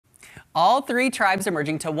All three tribes are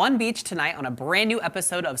merging to one beach tonight on a brand new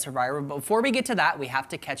episode of Survivor. But before we get to that, we have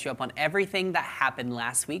to catch you up on everything that happened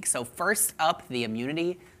last week. So first up, the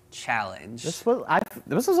immunity challenge. This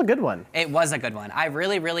was a good one. It was a good one. I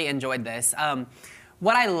really, really enjoyed this.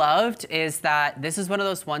 What I loved is that this is one of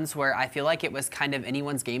those ones where I feel like it was kind of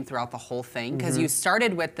anyone's game throughout the whole thing, because you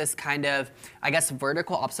started with this kind of, I guess,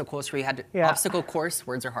 vertical obstacle course where you had to, obstacle course,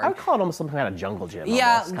 words are hard. I would call it almost some kind of jungle gym.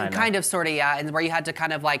 Yeah, almost, kind of, sort of, yeah, and where you had to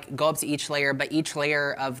kind of like go up to each layer, but each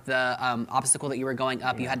layer of the obstacle that you were going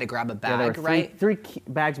up, you had to grab a bag, there were right? Three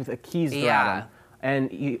bags with keys throughout them,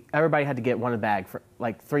 and everybody had to get one bag for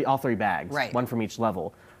like all three bags, right? One from each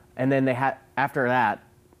level, and then after that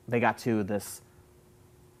they got to this.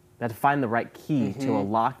 They had to find the right key to a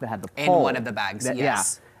lock that had the pole. In one of the bags, yes. Yeah,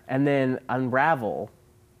 and then unravel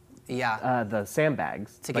the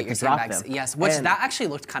sandbags. To get your sandbags, yes. Which that actually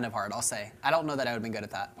looked kind of hard, I'll say. I don't know that I would have been good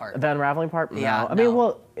at that part. The unraveling part? Yeah, no. I mean,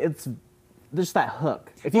 well, it's just that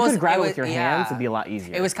hook. If you could grab it with your hands, it'd be a lot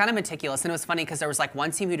easier. It was kind of meticulous, and it was funny because there was like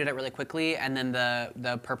one team who did it really quickly, and then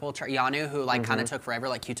the purple Yanu who like kind of took forever.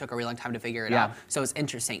 Like you took a really long time to figure it out. So it was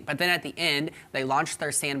interesting. But then at the end, they launched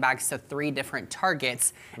their sandbags to 3 different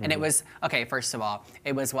targets, and it was okay. First of all,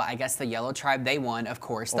 it was what I guess the yellow tribe. They won, of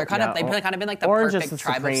course. They're kind of they've kind of been like the perfect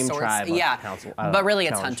tribe of sorts. But really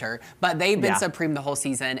it's Hunter. But they've been supreme the whole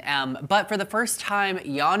season. But for the first time,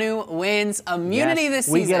 Yanu wins immunity this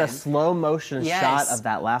season. We get a slow motion shot of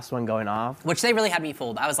that last one going off. Which they really had me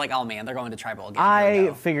fooled. I was like, oh man, they're going to tribal again.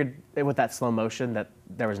 I figured with that slow motion that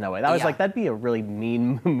there was no way. That was like, that'd be a really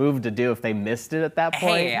mean move to do if they missed it at that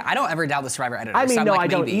point. Hey, I don't ever doubt the Survivor editor. I mean, so no, like, I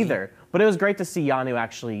don't either. But it was great to see Yanu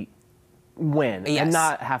actually win and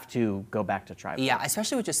not have to go back to tribal. Yeah,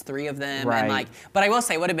 especially with just 3 of them. And like, but I will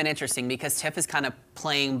say it would have been interesting because Tiff is kind of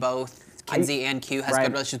playing both. Kinsey and Q has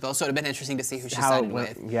good relationships both, so it would have been interesting to see who she sided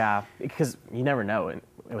with. Yeah, because you never know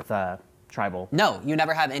with tribal. No, you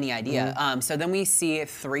never have any idea. So then we see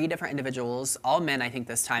 3 different individuals, all men I think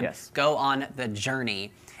this time, go on the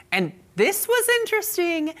journey. And this was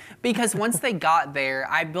interesting because once they got there,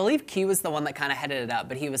 I believe Q was the one that kind of headed it up,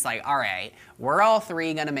 but he was like, all right, we're all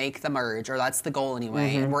 3 gonna make the merge, or that's the goal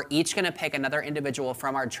anyway, and we're each gonna pick another individual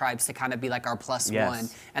from our tribes to kind of be like our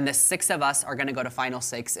 +1, and the 6 of us are gonna go to Final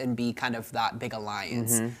 6 and be kind of that big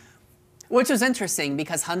alliance. Which was interesting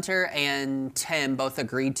because Hunter and Tim both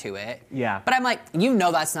agreed to it. Yeah. But I'm like, you know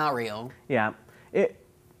that's not real. Yeah.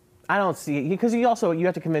 I don't see, because you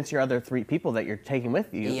have to convince your other 3 people that you're taking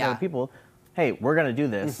with you. Yeah. Other people, hey, we're gonna do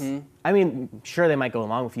this. I mean, sure they might go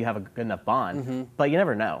along if you have a good enough bond, but you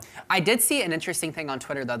never know. I did see an interesting thing on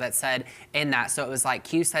Twitter though that said in that, so it was like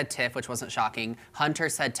Q said Tiff, which wasn't shocking. Hunter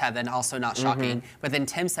said Tevin, also not shocking. But then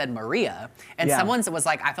Tim said Maria, and someone was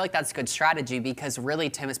like, I feel like that's good strategy because really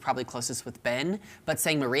Tim is probably closest with Ben, but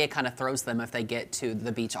saying Maria kind of throws them if they get to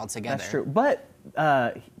the beach altogether. That's true, but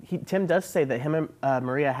Tim does say that him and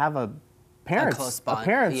Maria have a parents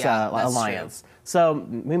alliance. So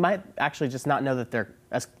we might actually just not know that they're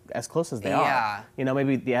as close as they are. You know,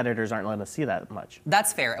 maybe the editors aren't letting us see that much.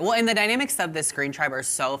 That's fair. Well, and the dynamics of this Green Tribe are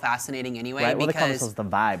so fascinating anyway. Right, well, because they call themselves the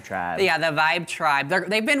Vibe Tribe. Yeah, the Vibe Tribe.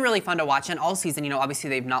 They've been really fun to watch, and all season, you know, obviously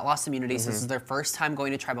they've not lost immunity, so this is their first time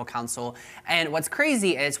going to Tribal Council. And what's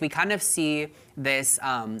crazy is we kind of see this,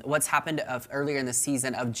 what's happened earlier in the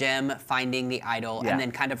season of Jim finding the idol and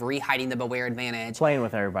then kind of re-hiding the Beware advantage. Playing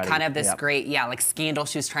with everybody. Kind of this great, like scandal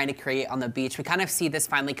she was trying to create on the beach. We kind of see this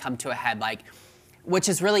finally come to a head, like, which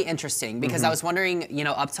is really interesting because I was wondering, you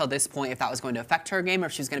know, up till this point if that was going to affect her game or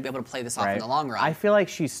if she was going to be able to play this off in the long run. I feel like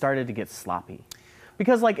she started to get sloppy.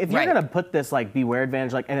 Because like if you're gonna put this like Beware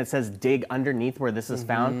advantage and it says dig underneath where this is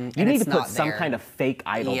found, you need to put some kind of fake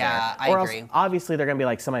idol there. I agree. Else obviously they're gonna be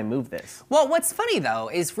like, somebody move this. Well, what's funny though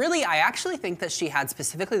is really I actually think that she had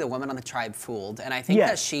specifically the women on the tribe fooled, and I think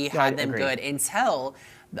that she had them good until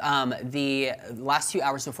the last few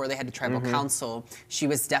hours before they had to Tribal Council. She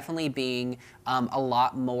was definitely being a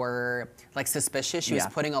lot more like suspicious. She was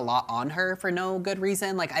putting a lot on her for no good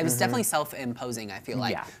reason. Like I was definitely self-imposing, I feel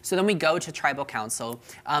like. So then we go to Tribal Council,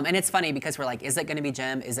 and it's funny because we're like, is it gonna be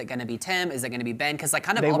Jim? Is it gonna be Tim? Is it gonna be Ben? Because like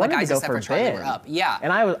kind of all the guys except for Charlie were up. Yeah.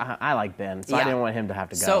 And I like Ben, so I didn't want him to have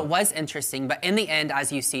to go. So it was interesting, but in the end,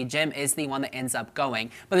 as you see, Jim is the one that ends up going.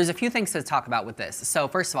 But there's a few things to talk about with this. So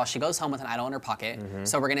first of all, she goes home with an idol in her pocket.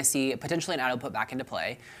 So we're gonna see potentially an idol put back into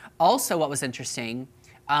play. Also, what was interesting,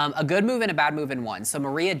 a good move and a bad move in one. So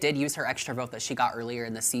Maria did use her extra vote that she got earlier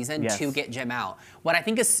in the season to get Jim out. What I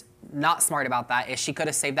think is not smart about that is she could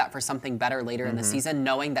have saved that for something better later in the season,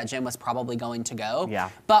 knowing that Jim was probably going to go.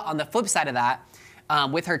 But on the flip side of that,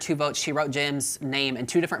 with her 2 votes, she wrote Jim's name in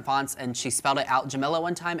 2 different fonts, and she spelled it out Jamila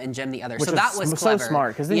one time and Jim the other. Which so that was clever. So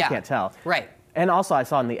smart, because then you can't tell. Right. And also, I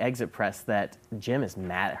saw in the exit press that Jim is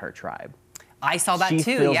mad at her tribe. I saw that too. She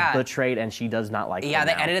feels betrayed, and she does not like. Yeah,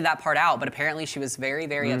 they edited that part out, but apparently she was very,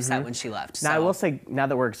 very upset when she left. Now I will say, now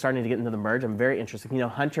that we're starting to get into the merge, I'm very interested. You know,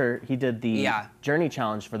 Hunter, he did the Journey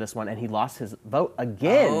challenge for this one, and he lost his vote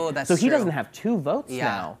again. Oh, that's so true. he doesn't have 2 votes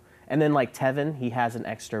now. And then like Tevin, he has an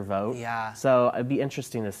extra vote. Yeah. So it'd be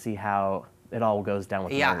interesting to see how it all goes down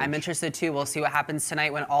with the merge. I'm interested too. We'll see what happens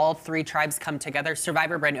tonight when all 3 tribes come together.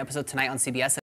 Survivor, brand new episode tonight on CBS.